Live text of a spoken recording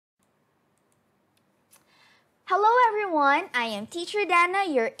Hello everyone, I am Teacher Dana,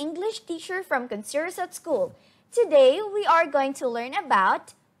 your English teacher from Considerate School. Today we are going to learn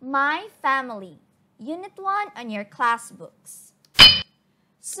about My Family, Unit 1 on your class books.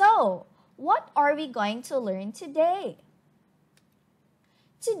 So, what are we going to learn today?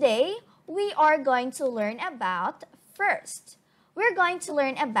 Today we are going to learn about, first, we're going to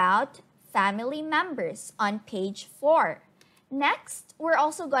learn about family members on page 4. Next, we're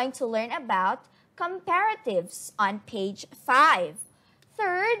also going to learn about comparatives on page 5.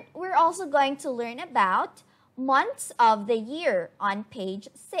 Third, we're also going to learn about months of the year on page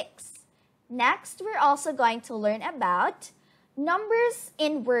 6. Next, we're also going to learn about numbers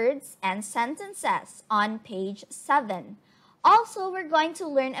in words and sentences on page 7. Also, we're going to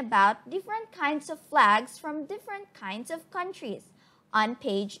learn about different kinds of flags from different kinds of countries on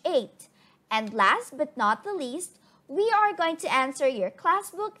page 8. And last but not the least, we are going to answer your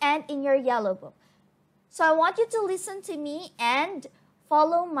class book and in your yellow book. So I want you to listen to me and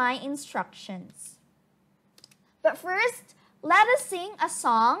follow my instructions. But first, let us sing a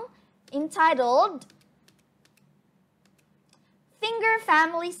song entitled Finger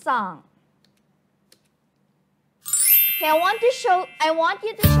Family Song. Okay, I want you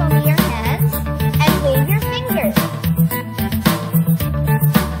to show me your hands and wave your fingers.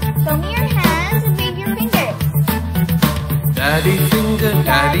 Show me your hands and wave your fingers.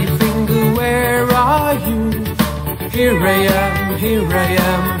 Daddy finger, where are you? Here I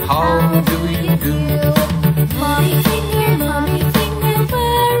am, how do you do? Mommy finger,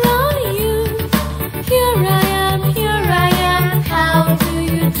 where are you? Here I am, how do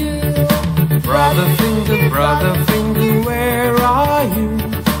you do? Brother finger, where are you?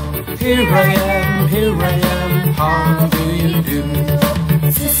 Here I am, how do you do?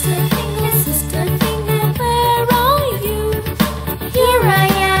 Sister finger, where are you? Here I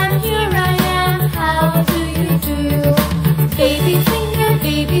am, how do you do? Baby finger,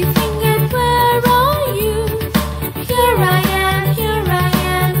 where are you? Here I am,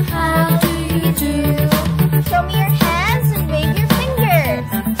 how do you do? Show me your hands and wave your fingers.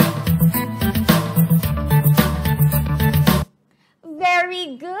 Very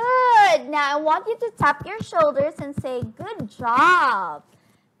good. Now I want you to tap your shoulders and say, good job.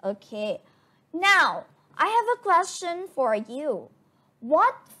 Okay. Now, I have a question for you.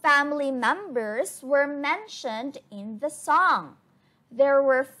 What family members were mentioned in the song? There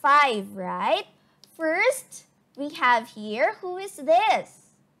were 5, right? First, we have here, who is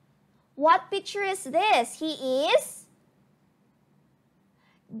this? What picture is this? He is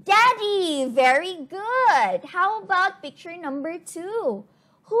Daddy. Very good. How about picture number 2?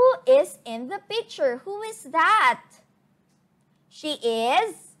 Who is in the picture? Who is that? She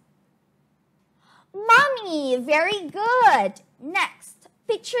is Mommy. Very good. Next,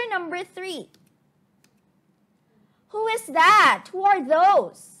 picture number 3. Who is that? Who are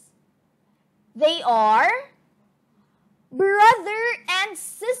those? They are brother and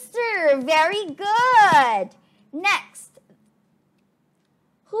sister. Very good. Next,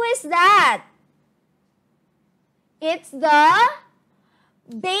 who is that? It's the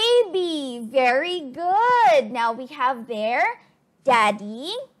baby. Very good. Now we have there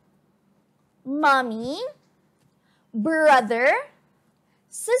Daddy, Mommy, brother,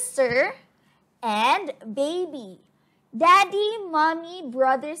 sister, and baby. Daddy, Mommy,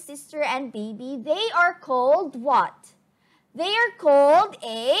 brother, sister, and baby, they are called what? They are called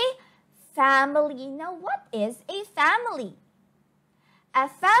a family. Now, what is a family? A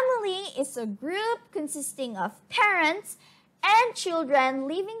family is a group consisting of parents and children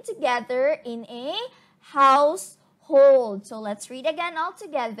living together in a household. So let's read again all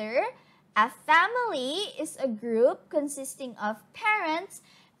together. A family is a group consisting of parents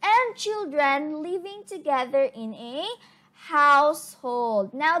and children living together in a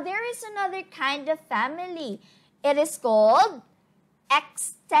household. Now, there is another kind of family. It is called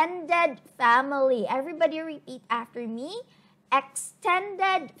extended family. Everybody repeat after me.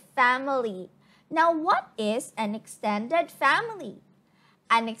 Extended family. Now, what is an extended family?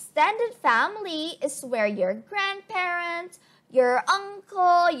 An extended family is where your grandparents, your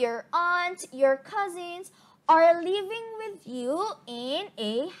uncle, your aunt, your cousins are living with you in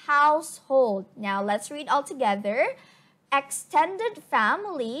a household. Now, let's read all together. Extended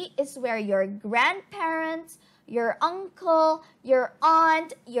family is where your grandparents, your uncle, your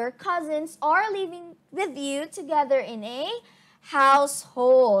aunt, your cousins are living with you together in a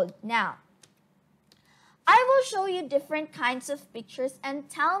household. Now, I will show you different kinds of pictures and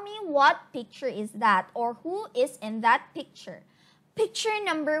tell me what picture is that or who is in that picture. Picture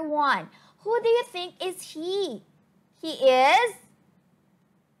number 1. Who do you think is he? He is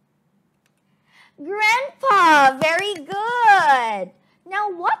Grandpa, very good.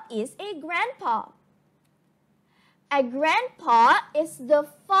 Now, what is a grandpa? A grandpa is the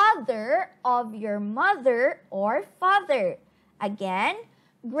father of your mother or father. Again,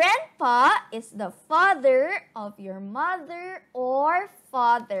 grandpa is the father of your mother or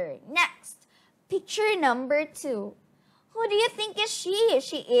father. Next, picture number 2. Who do you think is she?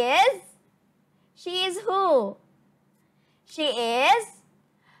 She is who? She is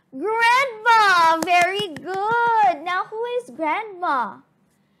Grandma. Very good. Now, who is Grandma?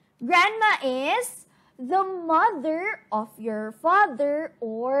 Grandma is the mother of your father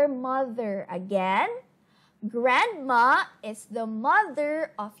or mother. Again, Grandma is the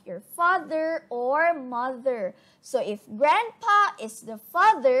mother of your father or mother. So, if Grandpa is the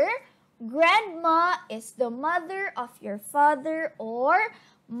father, Grandma is the mother of your father or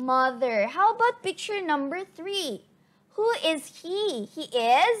mother. How about picture number 3? Who is he? He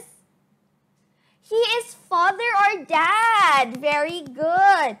is father or dad. Very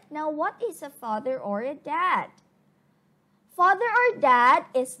good. Now, what is a father or a dad? Father or dad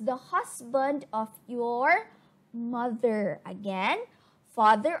is the husband of your mother. Again,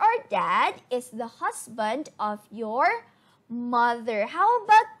 father or dad is the husband of your mother. How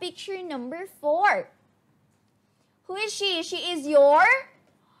about picture number 4? Who is she? She is your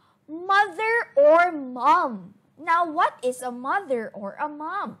mother or mom. Now, what is a mother or a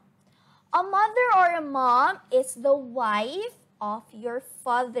mom? A mother or a mom is the wife of your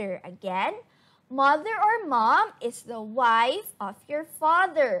father. Again, mother or mom is the wife of your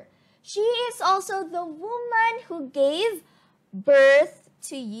father. She is also the woman who gave birth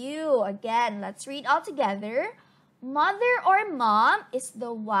to you. Again, let's read all together. Mother or mom is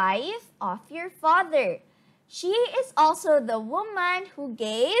the wife of your father. She is also the woman who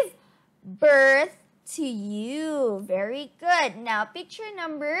gave birth to you. Very good. Now, picture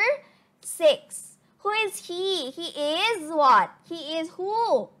number 6. Who is he? He is what? He is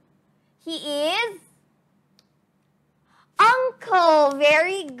who? He is uncle.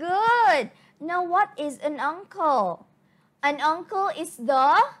 Very good. Now, what is an uncle? An uncle is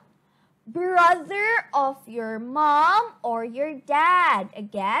the brother of your mom or your dad.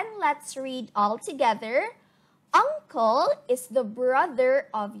 Again, let's read all together. Uncle is the brother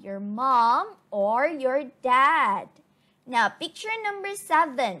of your mom or your dad. Now, picture number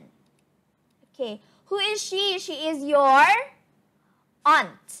 7. Okay, who is she? She is your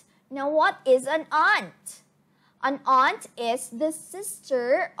aunt. Now, what is an aunt? An aunt is the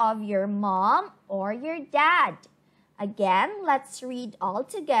sister of your mom or your dad. Again, let's read all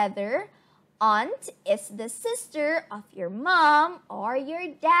together. Aunt is the sister of your mom or your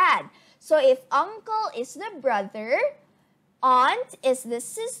dad. So, if uncle is the brother, aunt is the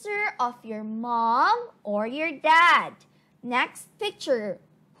sister of your mom or your dad. Next picture.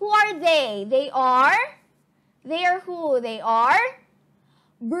 Who are they? They are who? They are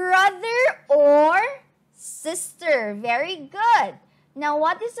brother or sister. Very good. Now,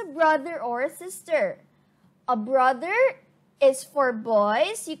 what is a brother or a sister? A brother is for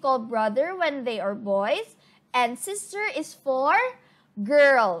boys. You call brother when they are boys. And sister is for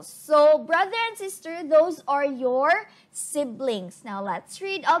girls. So, brother and sister, those are your siblings. Now, let's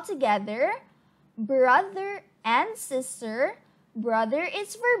read all together. Brother and sister. Brother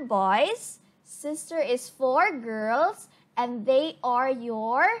is for boys. Sister is for girls. And they are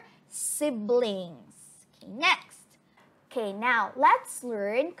your siblings. Okay, next. Okay, now let's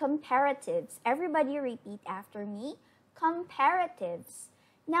learn comparatives. Everybody repeat after me. Comparatives.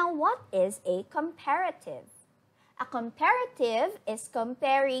 Now, what is a comparative? A comparative is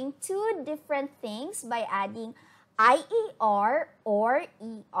comparing two different things by adding IER or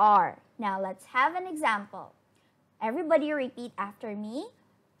ER. Now, let's have an example. Everybody repeat after me.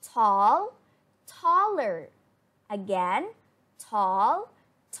 Tall, taller. Again, tall,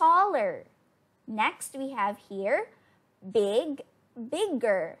 taller. Next, we have here big,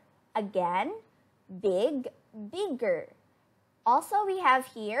 bigger. Again, big, bigger. Also, we have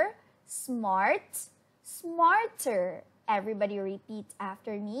here smart, smarter. Everybody repeat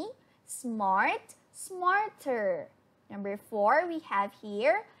after me. Smart, smarter. Number 4, we have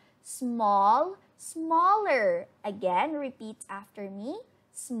here small, smaller. Again, repeat after me.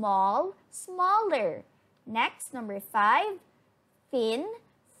 Small, smaller. Next, number 5, thin,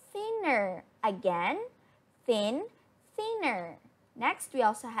 thinner. Again, thin, thinner. Next, we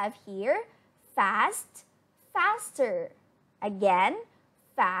also have here fast, faster. Again,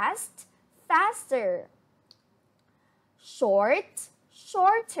 fast, faster. Short,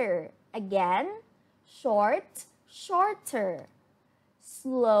 shorter. Again, short, shorter.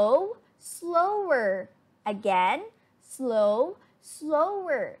 Slow, slower. Again, slow,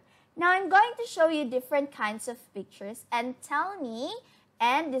 slower. Now I'm going to show you different kinds of pictures and tell me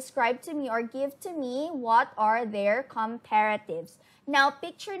and describe to me or give to me what are their comparatives. Now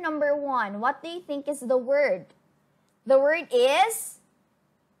picture number 1, what do you think is the word? The word is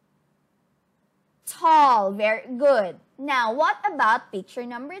tall. Very good. Now what about picture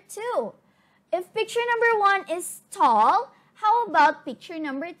number 2? If picture number 1 is tall, how about picture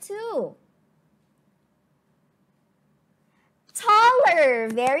number 2? Taller.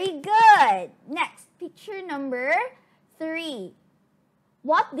 Very good. Next, picture number 3.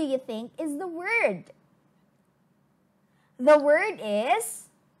 What do you think is the word? The word is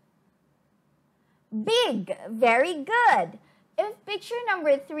big. Very good. If picture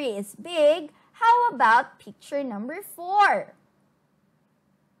number 3 is big, how about picture number 4?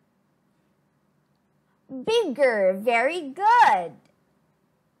 Bigger. Very good.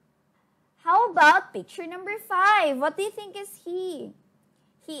 How about picture number 5? What do you think is he?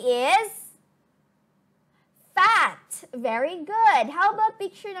 He is fat. Very good. How about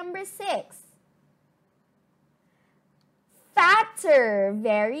picture number 6? Fatter.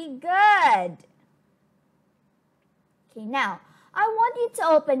 Very good. Okay, now, I want you to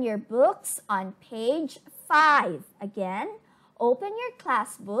open your books on page 5. Again, open your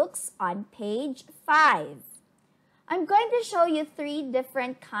class books on page 5. I'm going to show you 3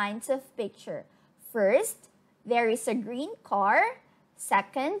 different kinds of picture. First, there is a green car.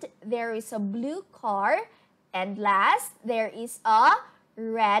 Second, there is a blue car. And last, there is a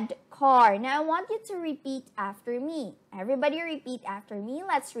red car. Now, I want you to repeat after me. Everybody repeat after me.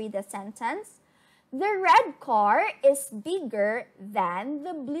 Let's read the sentence. The red car is bigger than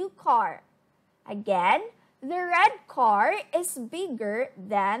the blue car. Again, the red car is bigger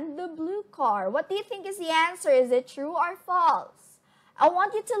than the blue car. What do you think is the answer? Is it true or false? I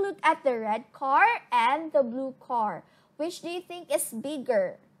want you to look at the red car and the blue car. Which do you think is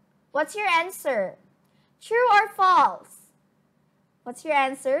bigger? What's your answer? True or false? What's your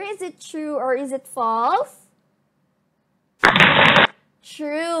answer? Is it true or is it false?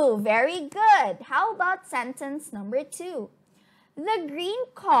 True. Very good. How about sentence number 2? The green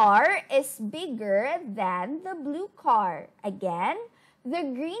car is bigger than the blue car. Again, the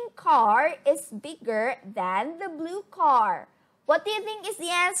green car is bigger than the blue car. What do you think is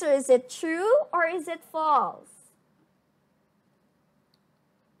the answer? Is it true or is it false?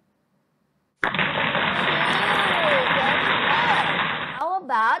 True. Very good. How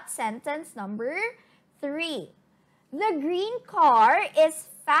about sentence number 3? The green car is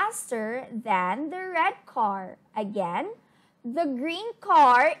faster than the red car. Again, the green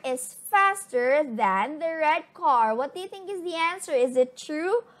car is faster than the red car. What do you think is the answer? Is it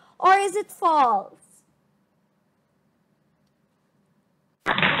true or is it false?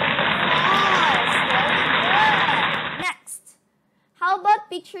 False. Very good. Next, how about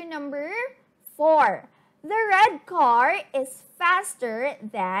picture number 4? The red car is faster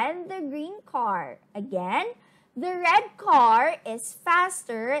than the green car. Again, the red car is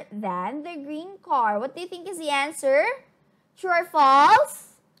faster than the green car. What do you think is the answer? True or false?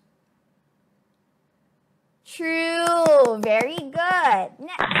 True. Very good.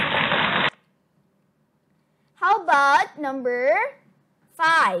 Next. How about number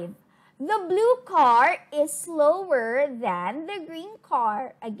 5? The blue car is slower than the green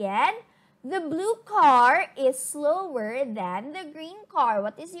car. Again, the blue car is slower than the green car.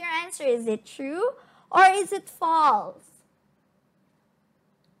 What is your answer? Is it true or is it false?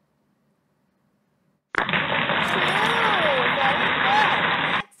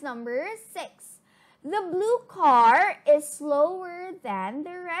 Number 6. The blue car is slower than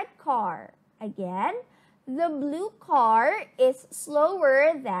the red car. Again, the blue car is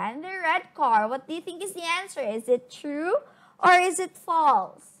slower than the red car. What do you think is the answer? Is it true or is it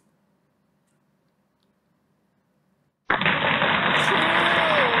false? True.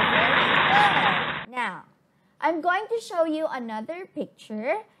 Very good. Now, I'm going to show you another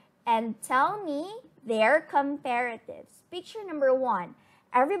picture and tell me their comparatives. Picture number 1.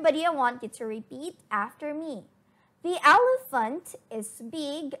 Everybody, I want you to repeat after me. The elephant is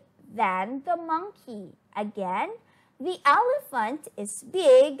big than the monkey. Again, the elephant is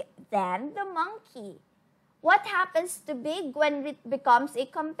big than the monkey. What happens to big when it becomes a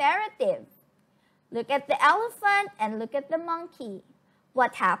comparative? Look at the elephant and look at the monkey.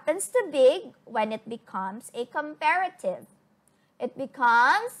 What happens to big when it becomes a comparative? It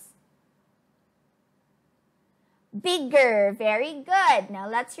becomes bigger. Very good. Now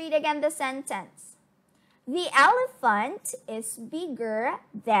let's read again the sentence. The elephant is bigger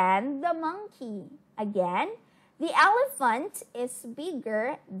than the monkey. Again, the elephant is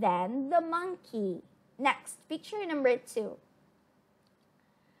bigger than the monkey. Next, picture number 2.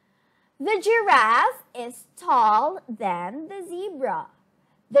 The giraffe is tall than the zebra.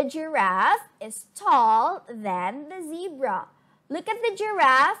 The giraffe is tall than the zebra. Look at the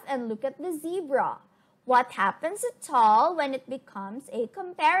giraffe and look at the zebra. What happens to tall when it becomes a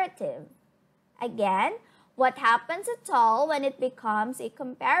comparative? Again, what happens to tall when it becomes a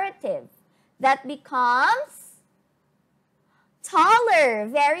comparative? That becomes taller.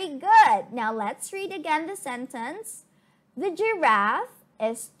 Very good. Now let's read again the sentence. The giraffe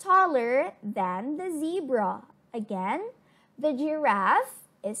is taller than the zebra. Again, the giraffe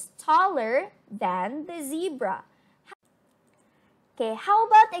is taller than the zebra. Okay, how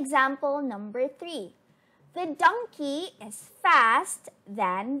about example number 3? The donkey is fast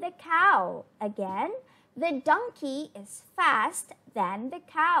than the cow. Again, the donkey is fast than the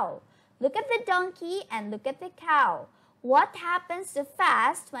cow. Look at the donkey and look at the cow. What happens to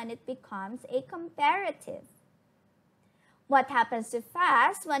fast when it becomes a comparative? What happens to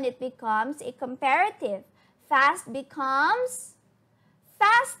fast when it becomes a comparative? Fast becomes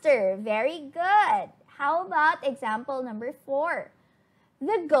faster. Very good. How about example number 4?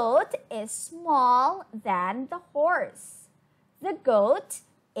 The goat is small than the horse. The goat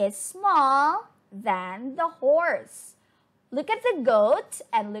is small than the horse. Look at the goat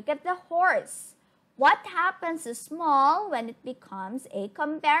and look at the horse. What happens to small when it becomes a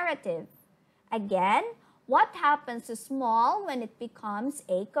comparative? Again, what happens to small when it becomes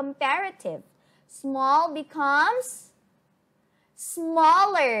a comparative? Small becomes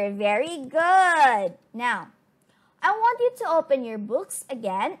smaller. Very good. Now, I want you to open your books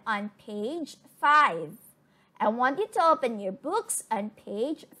again on page 5. I want you to open your books on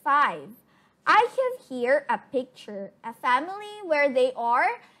page 5. I have here a picture, a family where they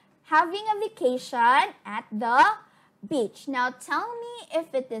are having a vacation at the beach. Now tell me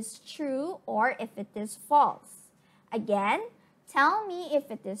if it is true or if it is false. Again, tell me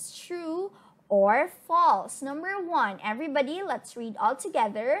if it is true or false. Number 1, everybody, let's read all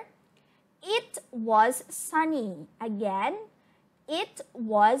together. It was sunny. Again, it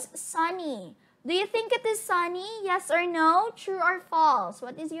was sunny. Do you think it is sunny? Yes or no? True or false?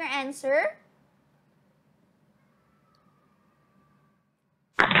 What is your answer?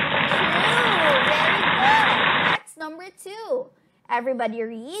 True. Very good. Next, number 2. Everybody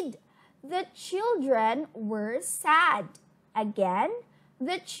read. The children were sad. Again,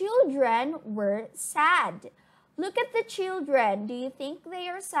 the children were sad. Look at the children. Do you think they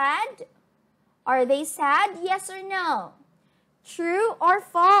are sad? Are they sad? Yes or no? True or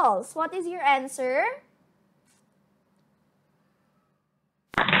false? What is your answer?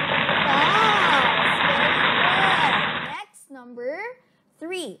 False. Very good. Next, number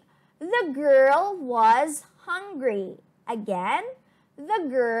 3. The girl was hungry. Again, the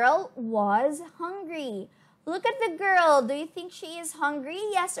girl was hungry. Look at the girl. Do you think she is hungry?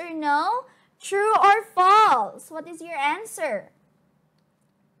 Yes or no? True or false? What is your answer?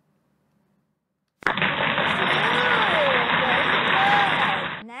 True. Very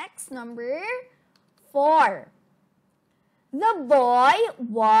good. Next, number 4. The boy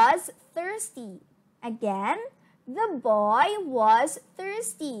was thirsty. Again, the boy was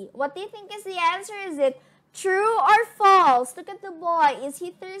thirsty. What do you think is the answer? Is it true or false? Look at the boy. Is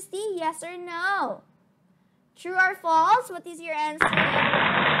he thirsty? Yes or no? True or false? What is your answer? True.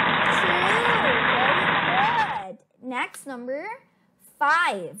 Very good. Next, number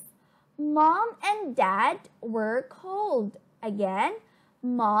 5. Mom and Dad were cold. Again,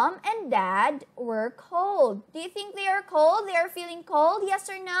 Mom and Dad were cold. Do you think they are cold? They are feeling cold? Yes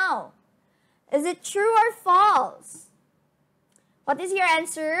or no? Is it true or false? What is your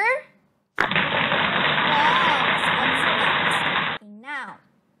answer? False. Excellent. Now,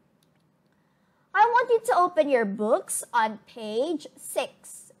 I want you to open your books on page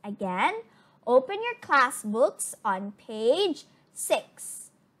 6. Again, open your class books on page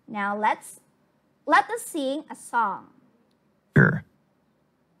 6. Now let us sing a song. Sure.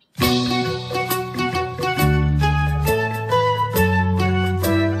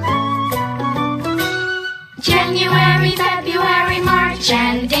 January, February, March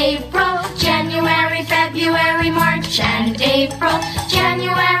and April. January, February, March and April.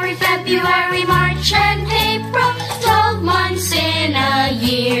 January, February, March and April. 12 months in a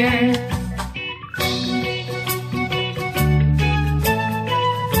year.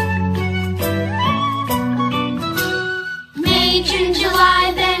 May, June,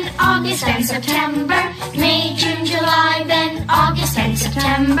 July, then August and September. May, June, July, then August and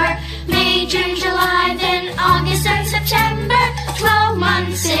September. May, June, July, then August and September. 12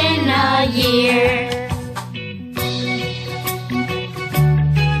 months in a year.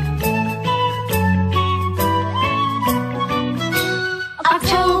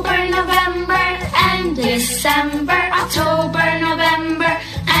 October, November, December, October, November,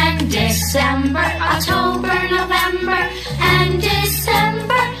 and December, October, November, and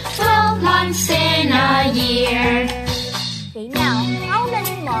December, 12 months in a year. Okay, now, how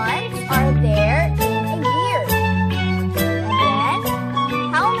many months are there in a year? Again,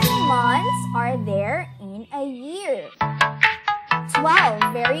 how many months are there in a year?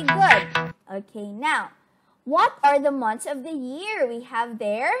 12, very good. Okay, now, what are the months of the year we have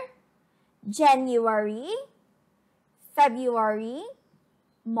there? January, February,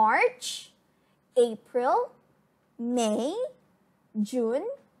 March, April, May, June,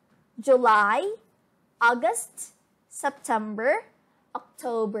 July, August, September,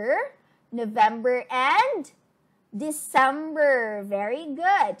 October, November, and December. Very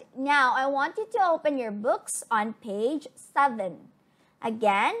good. Now, I want you to open your books on page 7.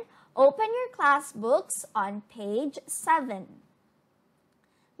 Again, open your class books on page 7.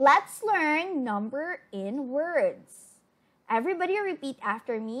 Let's learn number in words. Everybody repeat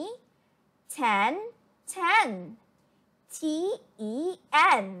after me. 10, 10.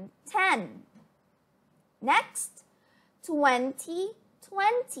 T-E-N, 10. Next, 20,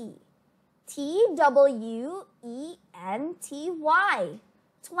 20. T-W-E-N-T-Y,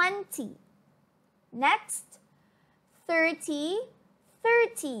 20. Next, 30,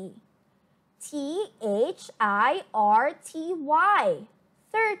 30. T-H-I-R-T-Y,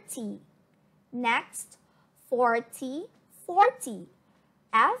 30. Next, 40, 40.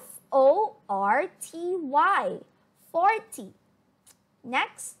 F-O-R-T-Y, 40.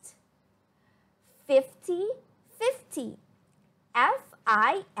 Next, 50, 50.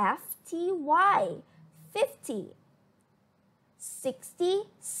 F-I-F-T-Y, 50. 60,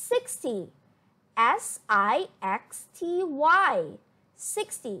 60. S-I-X-T-Y,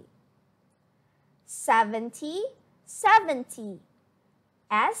 60. 70, 70.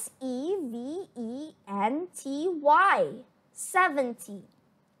 S-E-V-E-N-T-Y, 70.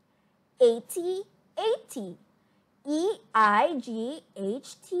 80, 80. E-I-G-H-T-Y,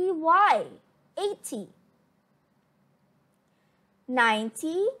 80.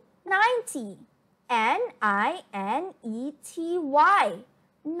 90, 90. N-I-N-E-T-Y,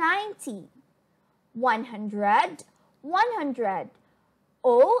 90. 100, 100.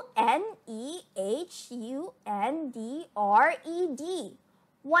 O-N-E-H-U-N-D-R-E-D,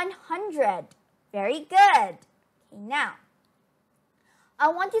 100. Very good. Okay, now, I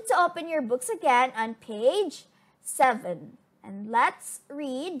want you to open your books again on page 7. And let's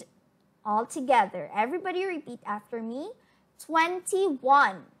read all together. Everybody repeat after me.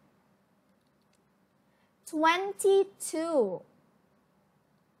 21. 22.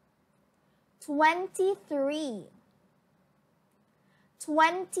 23.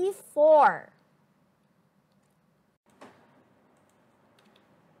 24.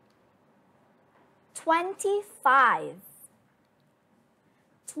 25.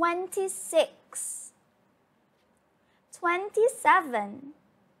 26. 27.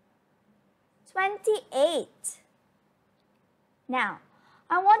 28. Now,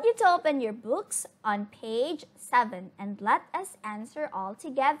 I want you to open your books on page 7 and let us answer all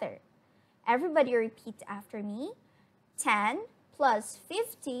together. Everybody repeat after me. 10 plus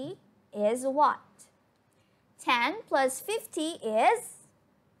 50 is what? 10 plus 50 is?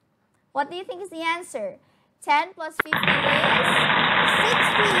 What do you think is the answer? 10 plus 50 is 60.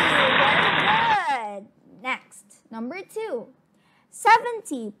 Very good. Next, number 2.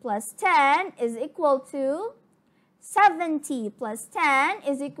 70 plus 10 is equal to? 70 plus 10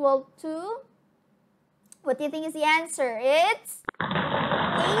 is equal to? What do you think is the answer? It's 80.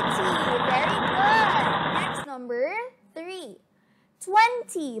 Very good. Next, number 3.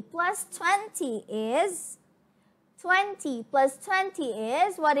 20 plus 20 is? 20 plus 20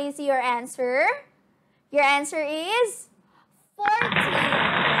 is? What is your answer? Your answer is 40. Very good.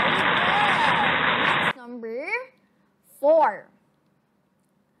 Next, number 4.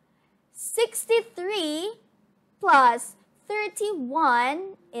 63 plus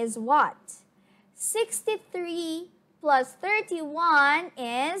 31 is what? 63 plus 31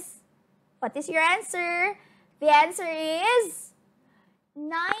 is? What is your answer? The answer is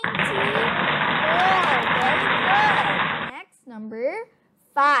 94. Very good. Next, number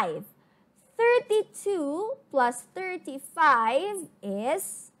 5. 32 plus 35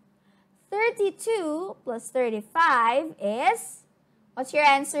 is? 32 plus 35 is? What's your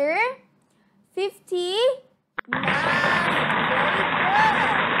answer? 59. Very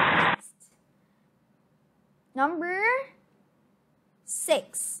good. Next. Number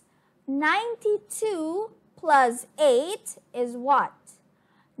 6. 92 plus 8 is what?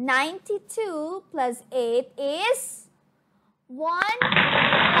 92 plus 8 is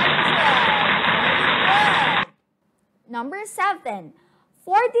 100. Very good. Number 7.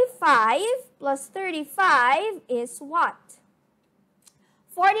 45 plus 35 is what?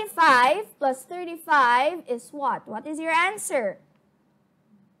 45 plus 35 is what? What is your answer?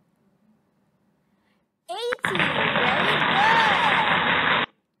 80. Very good.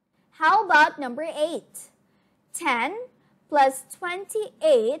 How about number 8? 10 plus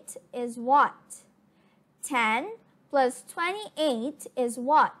 28 is what? 10 plus 28 is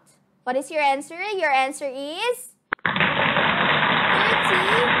what? What is your answer? Your answer is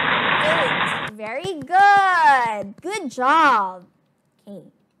 38. Very good. Good job.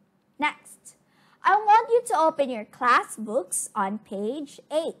 Okay. Next, I want you to open your class books on page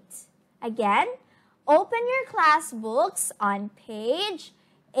 8. Again, open your class books on page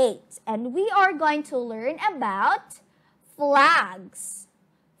 8. And we are going to learn about flags.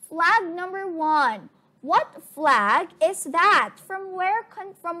 Flag number 1. What flag is that? From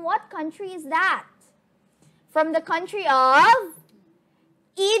what country is that? From the country of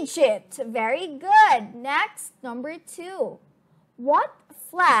Egypt. Very good. Next, number 2. What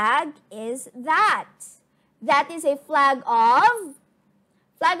flag is that? That is a flag of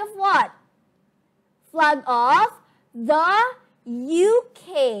what? Flag of the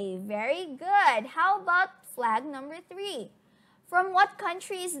UK. Very good. How about flag number 3? From what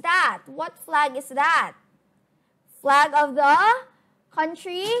country is that? What flag is that? Flag of the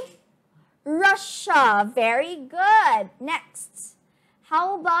country Russia. Very good. Next.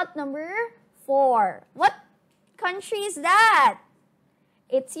 How about number 4? What country is that?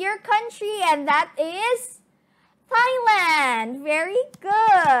 It's your country, and that is Thailand. Very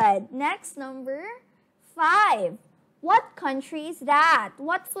good. Next, number 5. What country is that?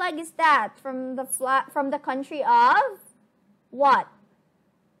 What flag is that? From the country of what?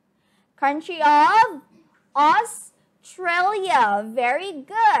 Country of Australia. Very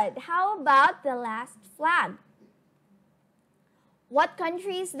good. How about the last flag? What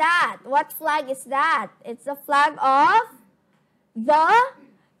country is that? What flag is that? It's the flag of the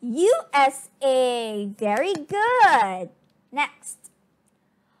USA. Very good. Next.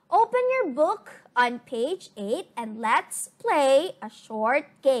 Open your book on page 8 and let's play a short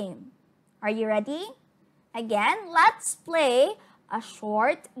game. Are you ready? Again, let's play a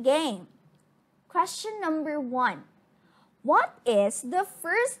short game. Question number 1. What is the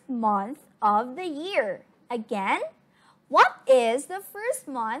first month of the year? Again, what is the first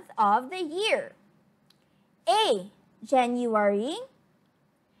month of the year? A. January.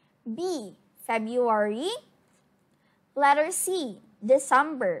 B. February. Letter C.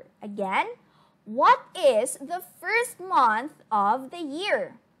 December. Again, what is the first month of the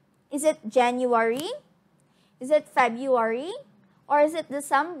year? Is it January? Is it February? Or is it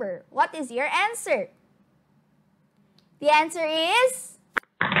December? What is your answer? The answer is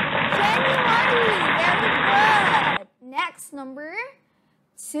January. Very good. Next, number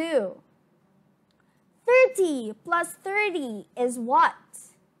 2. 30 plus 30 is what?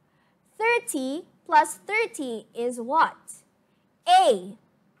 30 plus 30 is what? A.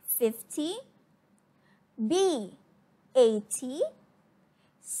 50. B. 80.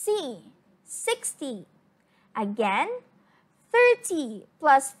 C. 60. Again, 30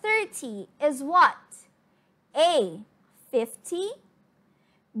 plus 30 is what? A. 50.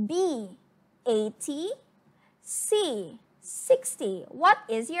 B. 80. C. 60. What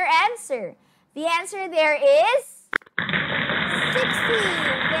is your answer? The answer there is 60.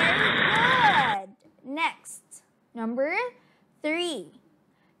 Very good. Next, number 3.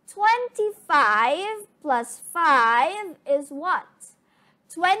 25 plus 5 is what?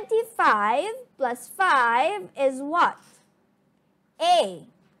 25 plus 5 is what? A.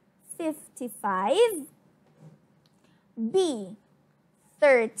 55. B.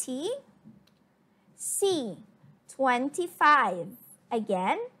 30. C. 25.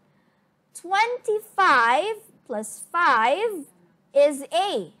 Again, 25 plus 5 is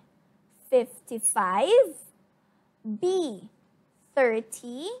A. 55. B.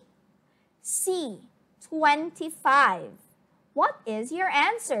 30. C. 25. What is your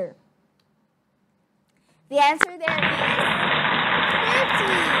answer? The answer there is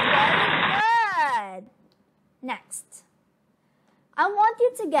 30. Very good. Next, I want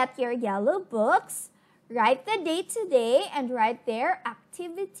you to get your yellow books, write the date today, and write there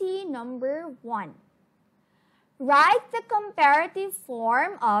activity number 1. Write the comparative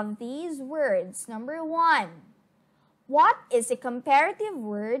form of these words. Number 1. What is a comparative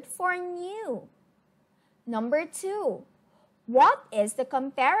word for new? Number 2. What is the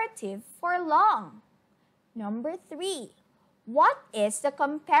comparative for long? Number 3. What is the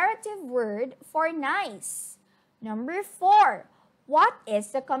comparative word for nice? Number 4. What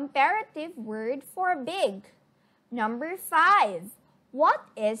is the comparative word for big? Number 5. What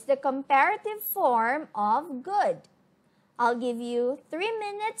is the comparative form of good? I'll give you 3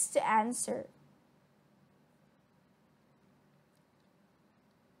 minutes to answer.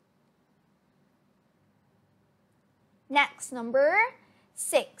 Next, number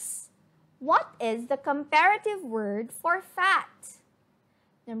 6. What is the comparative word for fat?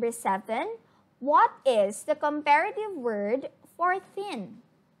 Number 7. What is the comparative word for thin?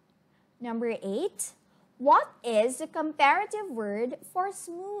 Number 8. What is the comparative word for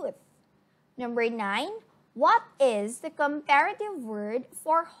smooth? Number 9. What is the comparative word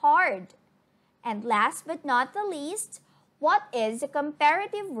for hard? And last but not the least, what is the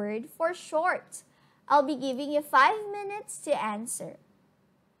comparative word for short? I'll be giving you 5 minutes to answer.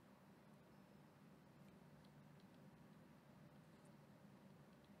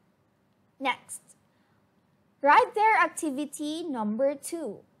 Next, write their activity number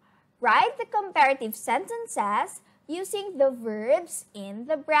 2. Write the comparative sentences using the verbs in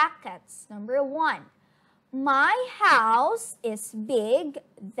the brackets. Number 1. My house is big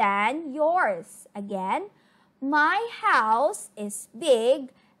than yours. Again, my house is big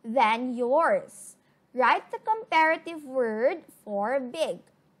than yours. Write the comparative word for big.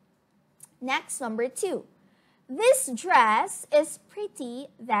 Next, number 2. This dress is pretty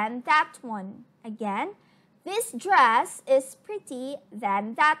than that one. Again, this dress is pretty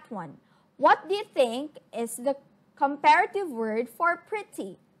than that one. What do you think is the comparative word for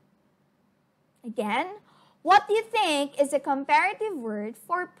pretty? Again, what do you think is the comparative word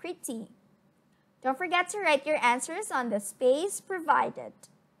for pretty? Don't forget to write your answers on the space provided.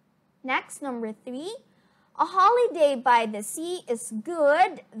 Next, number 3. A holiday by the sea is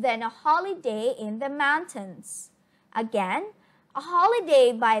good than a holiday in the mountains. Again, a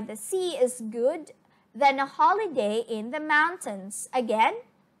holiday by the sea is good than a holiday in the mountains. Again,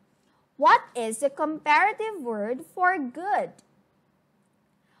 what is the comparative word for good?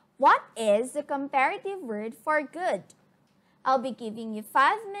 What is the comparative word for good? I'll be giving you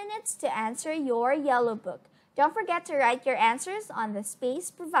 5 minutes to answer your yellow book. Don't forget to write your answers on the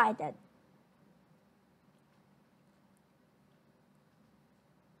space provided.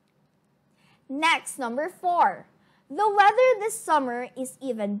 Next, number 4. The weather this summer is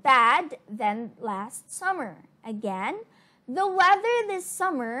even bad than last summer. Again, the weather this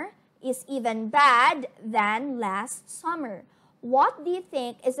summer is even bad than last summer. What do you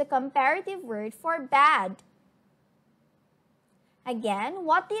think is a comparative word for bad? Again,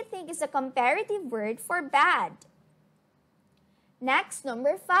 what do you think is a comparative word for bad? Next,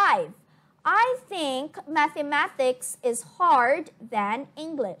 number 5. I think mathematics is hard than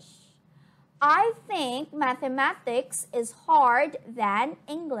English. I think mathematics is hard than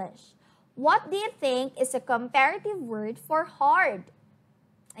English. What do you think is a comparative word for hard?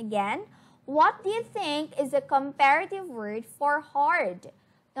 Again, what do you think is a comparative word for hard?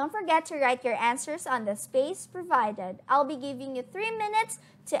 Don't forget to write your answers on the space provided. I'll be giving you 3 minutes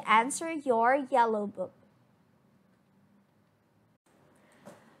to answer your yellow book.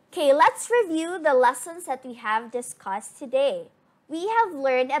 Okay, let's review the lessons that we have discussed today. We have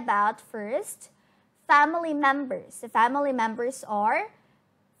learned about first, family members. The family members are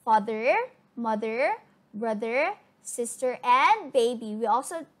father, mother, brother, sister, and baby. We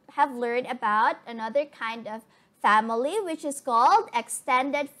also have learned about another kind of family, which is called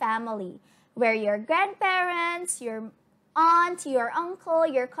extended family, where your grandparents, your aunt, your uncle,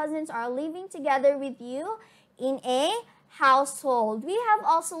 your cousins are living together with you in a household. We have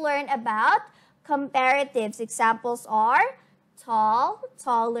also learned about comparatives. Examples are tall,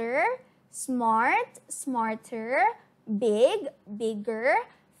 taller, smart, smarter, big, bigger,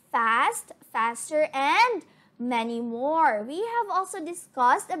 fast, faster, and many more. We have also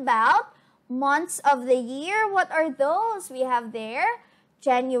discussed about months of the year. What are those? We have there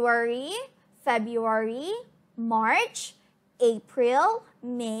January, February, March, April,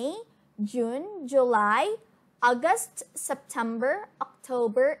 May, June, July, August, September,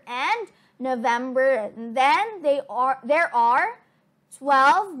 October, and November. And then there are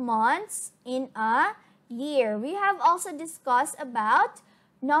 12 months in a year. We have also discussed about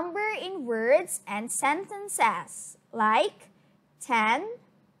number in words and sentences like 10,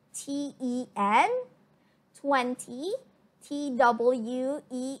 T-E-N, 20,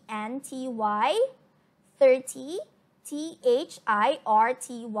 T-W-E-N-T-Y, 30, T-H-I-R-T-Y,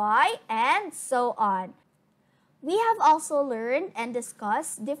 and so on. We have also learned and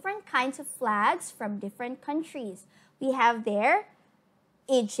discussed different kinds of flags from different countries. We have there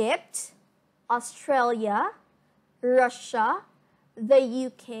Egypt, Australia, Russia, the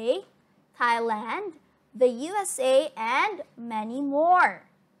UK, Thailand, the USA, and many more.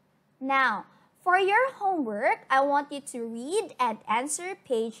 Now, For your homework, I want you to read and answer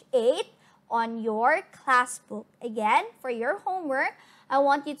page 8 on your class book. Again, for your homework, I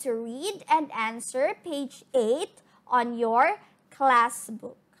want you to read and answer page 8 on your class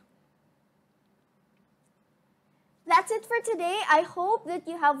book. That's it for today. I hope that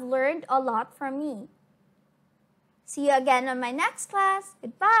you have learned a lot from me. See you again on my next class.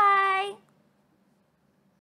 Goodbye!